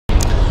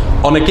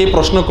অনেকেই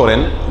প্রশ্ন করেন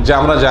যে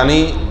আমরা জানি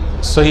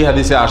সহিহ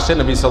হাদিসে আসছে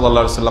নবী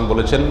সাল্লাল্লাহু আলাইহি সাল্লাম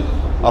বলেছেন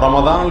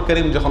রমাদানুল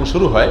কারীম যখন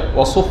শুরু হয়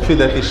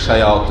ওয়াসুফিদাতিশ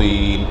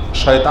শায়াতিন,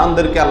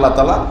 শয়তানদেরকে আল্লাহ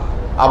তাআলা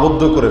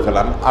আবদ্ধ করে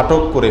ফেলান,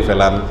 আটক করে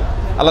ফেলান।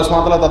 আল্লাহ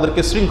সুবহানাহু ওয়া তাআলা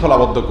তাদেরকে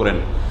শৃঙ্খলাবদ্ধ করেন।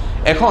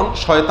 এখন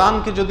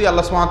শয়তানকে যদি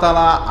আল্লাহ সুবহানাহু ওয়া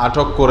তাআলা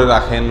আটক করে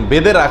রাখেন,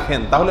 বেঁধে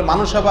রাখেন, তাহলে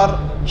মানুষ আবার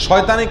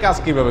শয়তানি কাজ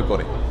কিভাবে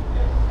করে?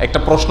 একটা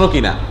প্রশ্ন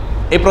কিনা?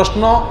 এই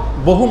প্রশ্ন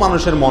বহু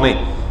মানুষের মনে।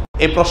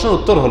 এই প্রশ্নের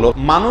উত্তর হলো,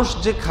 মানুষ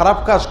যে খারাপ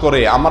কাজ করে,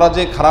 আমরা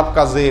যে খারাপ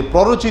কাজে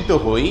প্ররোচিত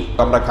হই,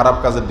 আমরা খারাপ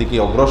কাজের দিকে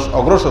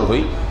অগ্রসর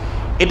হই,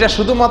 এটা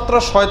শুধুমাত্র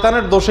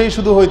শয়তানের দোষেই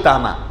শুধু হই তা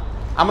না।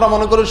 আমরা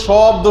মনে করি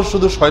সব দোষ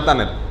শুধু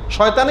শয়তানের,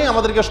 শয়তানই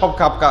আমাদেরকে সব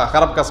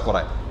খারাপ কাজ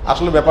করায়।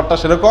 আসলে ব্যাপারটা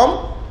সেরকম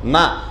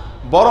না,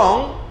 বরং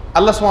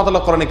আল্লাহ সুবহানাহু ওয়া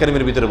তাআলা কোরআনে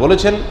কারীমের ভিতরে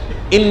বলেছেন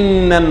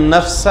ইন্নান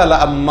নাফসা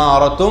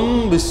লাআম্মারাতুম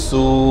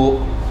বিসসু,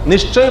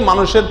 নিশ্চয়ই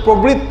মানুষের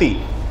প্রবৃত্তি,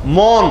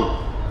 মন,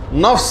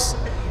 নফস,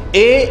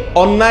 এই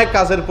অন্যায়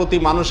কাজের প্রতি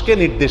মানুষকে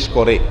নির্দেশ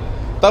করে।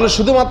 তাহলে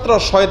শুধুমাত্র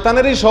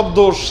শয়তানেরই সব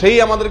দোষ, সেই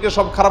আমাদেরকে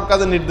সব খারাপ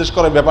কাজে নির্দেশ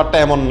করে, ব্যাপারটা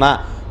এমন না।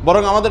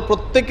 বরং আমাদের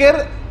প্রত্যেকের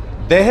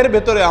দেহের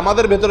ভেতরে,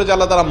 আমাদের ভেতরে যে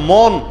আল্লাহ তাআলা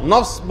মন,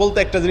 নফস বলতে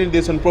একটা জিনিস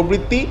দিয়েছেন,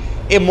 প্রবৃত্তি,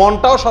 এই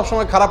মনটাও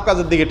সবসময় খারাপ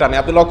কাজের দিকে টানে।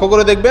 আপনি লক্ষ্য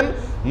করে দেখবেন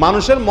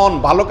মানুষের মন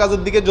ভালো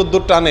কাজের দিকে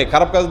যদ্দূর টানে,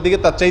 খারাপ কাজের দিকে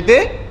তার চাইতে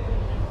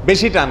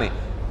বেশি টানে।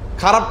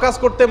 খারাপ কাজ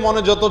করতে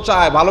মনে যত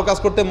চায়, ভালো কাজ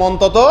করতে মন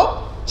তত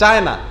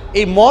চায় না।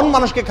 এই মন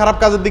মানুষকে খারাপ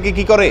কাজের দিকে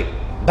কি করে?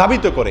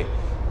 ধাবিত করে।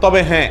 তবে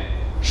হ্যাঁ,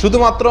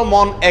 শুধুমাত্র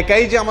মন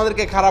একাই যে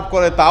আমাদেরকে খারাপ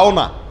করে তাও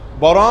না,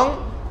 বরং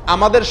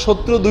আমাদের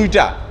শত্রু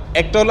দুইটা,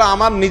 একটা হলো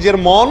আমার নিজের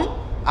মন,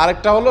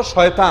 আরেকটা হলো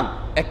শয়তান।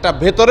 একটা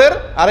ভেতরের,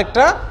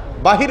 আরেকটা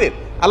বাহিরের।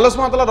 আল্লাহ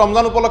সুবহানাহু ওয়া তাআলা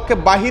রমজান উপলক্ষে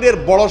বাহিরের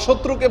বড়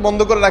শত্রুকে বন্ধ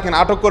করে রাখেন,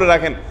 আটক করে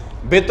রাখেন,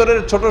 ভেতরের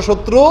ছোট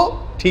শত্রু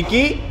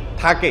ঠিকই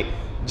থাকে।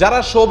 যারা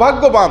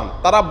সৌভাগ্যবান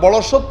তারা বড়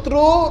শত্রু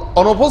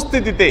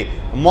অনুপস্থিতিতে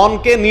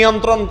মনকে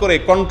নিয়ন্ত্রণ করে,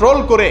 কন্ট্রোল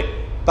করে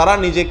তারা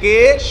নিজেকে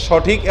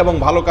সঠিক এবং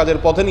ভালো কাজের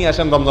পথে নিয়ে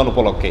আসেন রমজান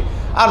উপলক্ষে।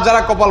 আর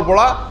যারা কপাল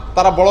পোড়া,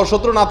 তারা বড়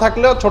শত্রু না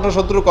থাকলেও ছোট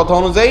শত্রুর কথা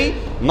অনুযায়ী,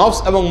 নফস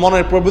এবং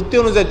মনের প্রবৃত্তি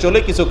অনুযায়ী চলে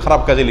কিছু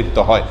খারাপ কাজে লিপ্ত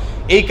হয়।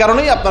 এই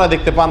কারণেই আপনারা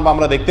দেখতে পান বা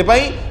আমরা দেখতে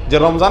পাই যে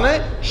রমজানে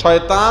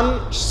শয়তান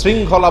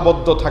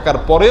শৃঙ্খলাবদ্ধ থাকার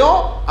পরেও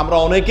আমরা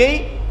অনেকেই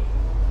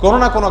কোনো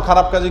না কোনো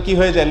খারাপ কাজে কি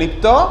হয়ে যায়?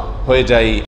 লিপ্ত হয়ে যাই।